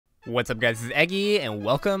What's up guys, this is Eggy, and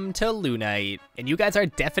welcome to Lunite. And you guys are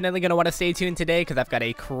definitely going to want to stay tuned today because I've got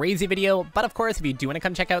a crazy video, but of course if you do want to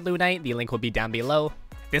come check out Lunite, the link will be down below.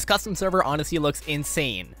 This custom server honestly looks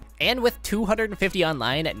insane. And with 250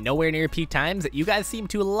 online at nowhere near peak times, you guys seem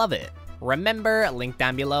to love it. Remember, link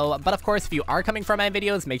down below, but of course if you are coming from my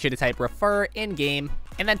videos, make sure to type refer in-game,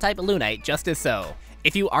 and then type Lunite just as so.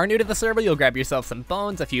 If you are new to the server, you'll grab yourself some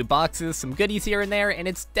bones, a few boxes, some goodies here and there, and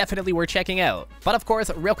it's definitely worth checking out. But of course,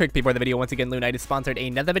 real quick before the video, once again, Lunite has sponsored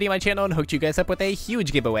another video on my channel and hooked you guys up with a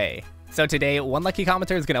huge giveaway. So today, one lucky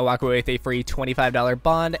commenter is going to walk away with a free $25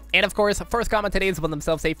 bond, and of course, first comment today is win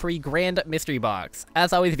themselves a free grand mystery box.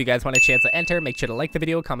 As always, if you guys want a chance to enter, make sure to like the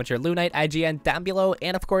video, comment your Lunite IGN down below,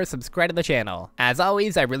 and of course, subscribe to the channel. As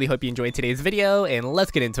always, I really hope you enjoyed today's video, and let's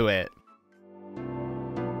get into it.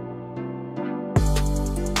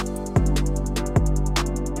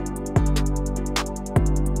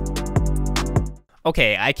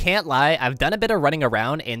 Okay, I can't lie, I've done a bit of running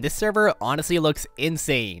around and this server honestly looks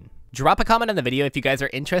insane. Drop a comment on the video if you guys are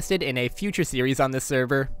interested in a future series on this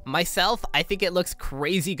server. Myself, I think it looks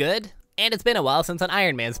crazy good, and it's been a while since an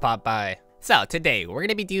Iron Man's popped by. So today, we're going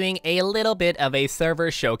to be doing a little bit of a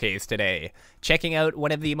server showcase today. Checking out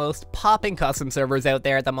one of the most popping custom servers out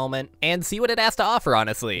there at the moment, and see what it has to offer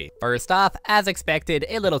honestly. First off, as expected,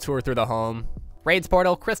 a little tour through the home. Raids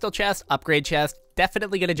portal, crystal chest, upgrade chest.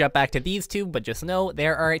 Definitely gonna jump back to these two, but just know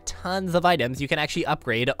there are tons of items you can actually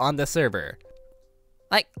upgrade on the server.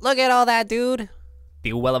 Like, look at all that, dude.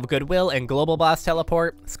 The Well of Goodwill and Global Boss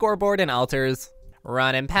Teleport, scoreboard and altars.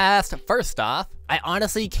 Running past, first off, I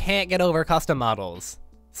honestly can't get over custom models.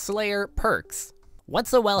 Slayer perks.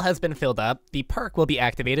 Once the well has been filled up, the perk will be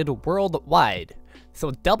activated worldwide.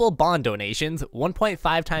 So double bond donations,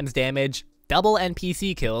 1.5 times damage, double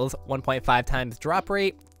NPC kills, 1.5 times drop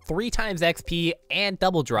rate, 3 times XP, and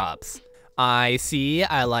double drops. I see,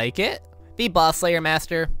 I like it. The Boss Slayer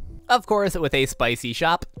Master, of course with a spicy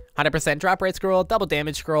shop. 100% drop rate scroll, double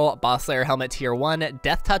damage scroll, Boss Slayer helmet tier 1,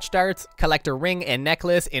 death touch darts, collector ring and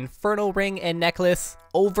necklace, infernal ring and necklace,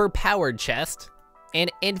 overpowered chest,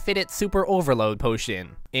 and infinite super overload potion.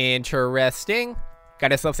 Interesting.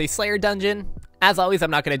 Got ourselves a Slayer dungeon. As always,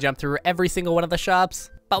 I'm not going to jump through every single one of the shops,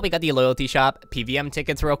 but we got the loyalty shop, PVM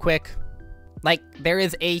tickets real quick. Like, there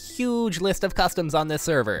is a huge list of customs on this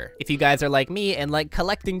server. If you guys are like me and like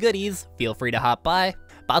collecting goodies, feel free to hop by.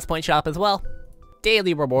 Boss point shop as well.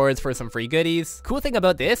 Daily rewards for some free goodies. Cool thing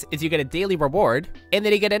about this is you get a daily reward, and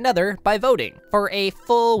then you get another by voting. For a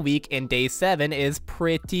full week in day 7 is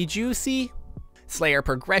pretty juicy. Slayer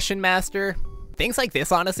progression master. Things like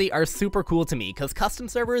this honestly are super cool to me, because custom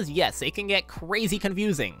servers, yes, they can get crazy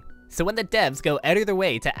confusing. So when the devs go out of their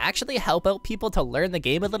way to actually help out people to learn the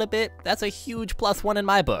game a little bit, that's a huge +1 in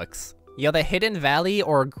my books. Yo, the Hidden Valley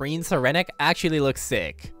or Green Serenic actually looks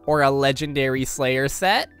sick. Or a legendary Slayer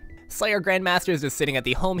set. Slayer Grandmaster is just sitting at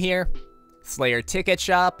the home here. Slayer Ticket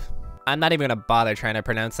Shop. I'm not even gonna bother trying to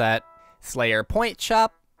pronounce that. Slayer Point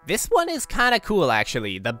Shop. This one is kinda cool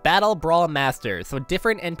actually. The Battle Brawl Master, so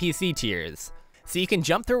different NPC tiers. So you can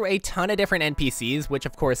jump through a ton of different NPCs, which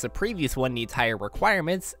of course the previous one needs higher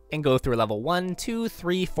requirements, and go through level 1, 2,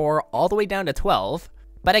 3, 4, all the way down to 12.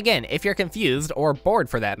 But again, if you're confused, or bored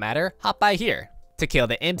for that matter, hop by here. To kill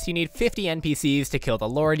the imps, you need 50 NPCs. To kill the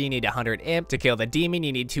lord, you need 100 imp. To kill the demon,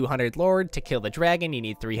 you need 200 lord. To kill the dragon, you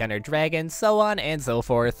need 300 dragon, so on and so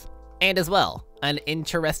forth. And as well, an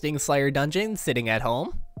interesting Slayer dungeon sitting at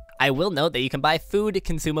home. I will note that you can buy food,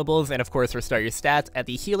 consumables, and of course restart your stats at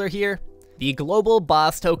the healer here. The Global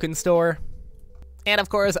Boss Token Store, and of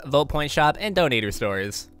course, Vote Point Shop and Donator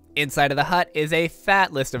Stores. Inside of the hut is a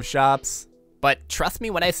fat list of shops, but trust me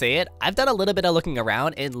when I say it, I've done a little bit of looking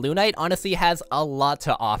around and Lunite honestly has a lot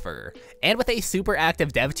to offer. And with a super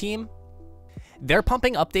active dev team, they're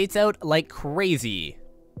pumping updates out like crazy.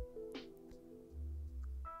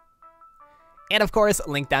 And of course,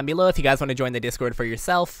 link down below if you guys want to join the Discord for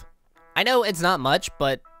yourself. I know it's not much,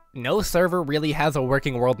 but no server really has a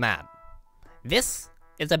working world map. This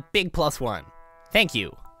is a big +1. Thank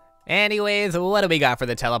you. Anyways, what do we got for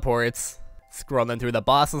the teleports? Scrolling through the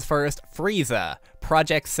bosses first. Frieza,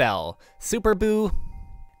 Project Cell, Super Boo,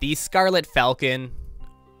 the Scarlet Falcon,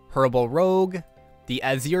 Herbal Rogue, the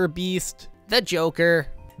Azure Beast, the Joker,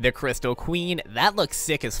 the Crystal Queen, that looks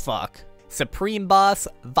sick as fuck, Supreme Boss,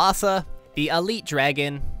 Vasa, the Elite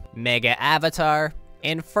Dragon, Mega Avatar,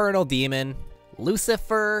 Infernal Demon,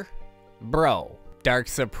 Lucifer, Bro, Dark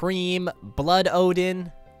Supreme, Blood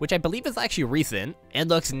Odin, which I believe is actually recent,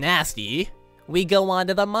 and looks nasty. We go on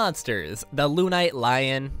to the monsters. The Lunite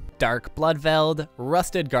Lion, Dark Bloodveld,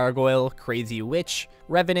 Rusted Gargoyle, Crazy Witch,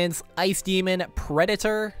 Revenants, Ice Demon,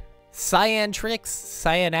 Predator,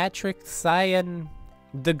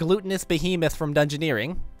 the glutinous behemoth from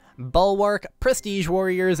Dungeoneering, Bulwark, Prestige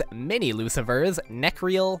Warriors, Mini Lucifers,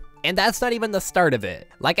 Necreel, and that's not even the start of it.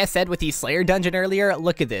 Like I said with the Slayer dungeon earlier,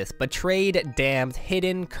 look at this: Betrayed, Damned,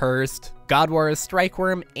 Hidden, Cursed, God Wars,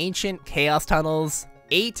 Strikeworm, Ancient, Chaos Tunnels,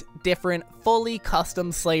 8 different fully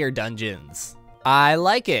custom Slayer dungeons. I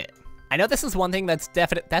like it. I know this is one thing that's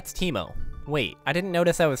definite. That's Teemo. Wait, I didn't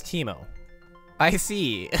notice that was Teemo. I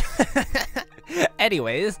see.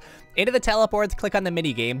 Anyways, into the teleports, click on the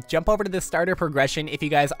minigame, jump over to the starter progression if you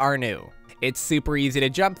guys are new. It's super easy to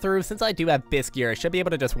jump through. Since I do have Bisque gear, I should be able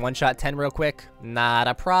to just one-shot 10 real quick. Not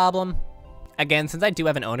a problem. Again, since I do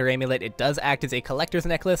have an owner amulet, it does act as a collector's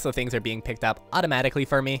necklace, so things are being picked up automatically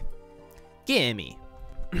for me. Gimme.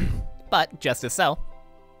 But, just as so,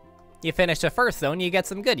 you finish the first zone, you get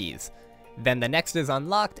some goodies. Then the next is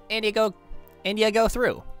unlocked, and you go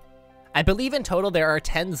through. I believe in total there are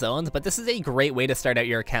 10 zones, but this is a great way to start out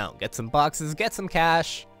your account. Get some boxes, get some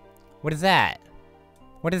cash. What is that?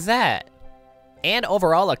 What is that? And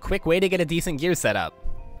overall, a quick way to get a decent gear setup.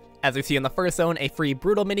 As we see in the first zone, a free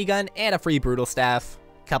Brutal minigun and a free Brutal staff.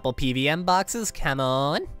 Couple PVM boxes, come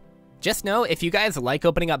on. Just know, if you guys like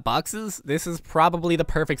opening up boxes, this is probably the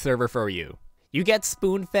perfect server for you. You get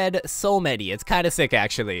spoon-fed so many, it's kinda sick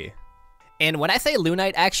actually. And when I say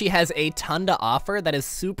Lunite actually has a ton to offer that is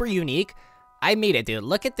super unique, I made it, dude.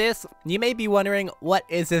 Look at this. You may be wondering, what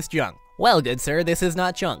is this junk? Well, good sir, this is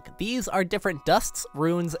not junk. These are different dusts,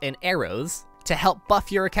 runes, and arrows to help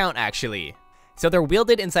buff your account actually. So they're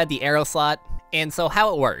wielded inside the arrow slot, and so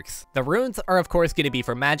how it works. The runes are of course going to be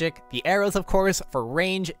for magic, the arrows of course for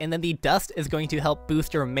range, and then the dust is going to help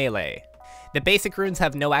boost your melee. The basic runes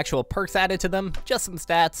have no actual perks added to them, just some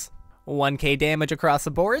stats. 1k damage across the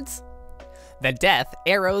boards. The death,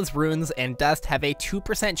 arrows, runes, and dust have a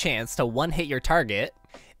 2% chance to one-hit your target.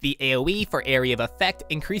 The AoE for area of effect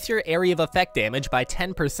increase your area of effect damage by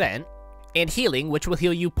 10%, and healing, which will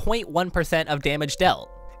heal you 0.1% of damage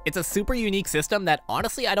dealt. It's a super unique system that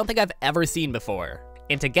honestly I don't think I've ever seen before.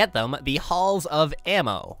 And to get them, the Halls of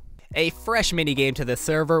Ammo. A fresh minigame to the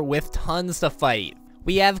server with tons to fight.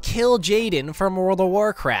 We have Kill Jaden from World of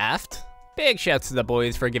Warcraft. Big shouts to the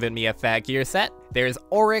boys for giving me a fat gear set. There's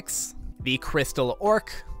Oryx, the Crystal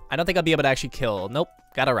Orc. I don't think I'll be able to actually kill. Nope,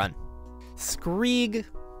 gotta run. Skreeg.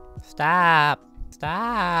 Stop.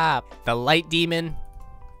 Stop. The Light Demon.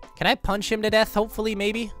 Can I punch him to death, hopefully,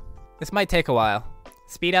 maybe? This might take a while.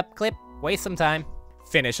 Speed up, clip, waste some time.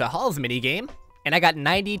 Finish a Halls minigame. And I got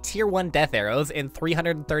 90 tier 1 death arrows and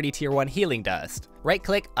 330 tier 1 healing dust. Right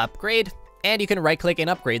click, upgrade. And you can right click and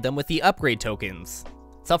upgrade them with the upgrade tokens.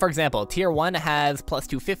 So for example, tier 1 has plus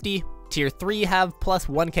 250. Tier 3 have plus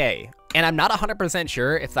 1k. And I'm not 100%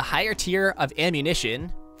 sure if the higher tier of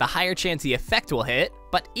ammunition, the higher chance the effect will hit,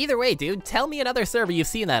 but either way, dude, tell me another server you've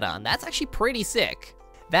seen that on. That's actually pretty sick.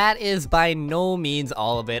 That is by no means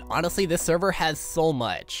all of it. Honestly, this server has so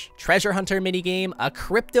much. Treasure Hunter minigame, a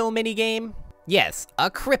crypto minigame. Yes, a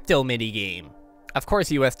crypto minigame. Of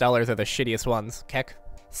course, US dollars are the shittiest ones, Keck.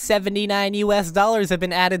 79 US dollars have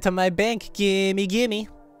been added to my bank, gimme gimme.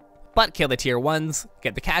 But kill the tier 1s,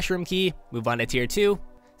 get the cash room key, move on to tier 2,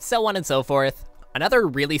 so on and so forth. Another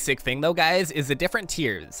really sick thing though, guys, is the different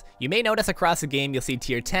tiers. You may notice across the game you'll see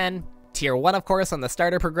tier 10, tier 1 of course on the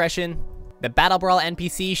starter progression. The Battle Brawl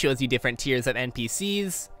NPC shows you different tiers of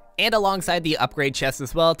NPCs, and alongside the upgrade chest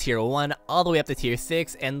as well, tier 1 all the way up to tier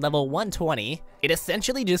 6 and level 120, it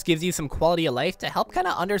essentially just gives you some quality of life to help kind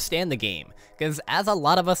of understand the game, because as a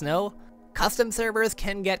lot of us know, custom servers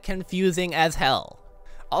can get confusing as hell.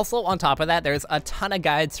 Also, on top of that, there's a ton of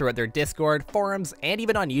guides throughout their Discord, forums, and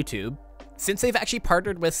even on YouTube. Since they've actually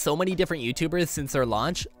partnered with so many different YouTubers since their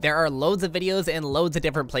launch, there are loads of videos and loads of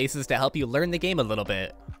different places to help you learn the game a little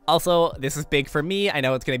bit. Also, this is big for me, I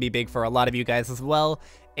know it's going to be big for a lot of you guys as well,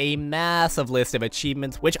 a massive list of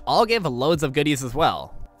achievements, which all give loads of goodies as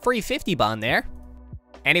well. Free 50 bond there.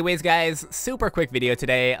 Anyways guys, super quick video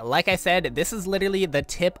today. Like I said, this is literally the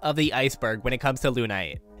tip of the iceberg when it comes to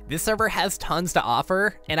Lunite. This server has tons to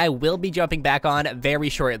offer, and I will be jumping back on very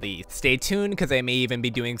shortly. Stay tuned, because I may even be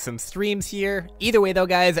doing some streams here. Either way though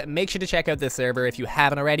guys, make sure to check out this server if you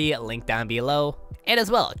haven't already, link down below. And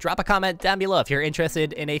as well, drop a comment down below if you're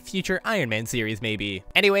interested in a future Iron Man series maybe.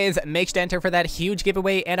 Anyways, make sure to enter for that huge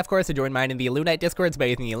giveaway, and of course to join mine in the Lunite Discords by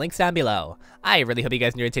using the links down below. I really hope you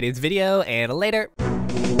guys enjoyed today's video, and later!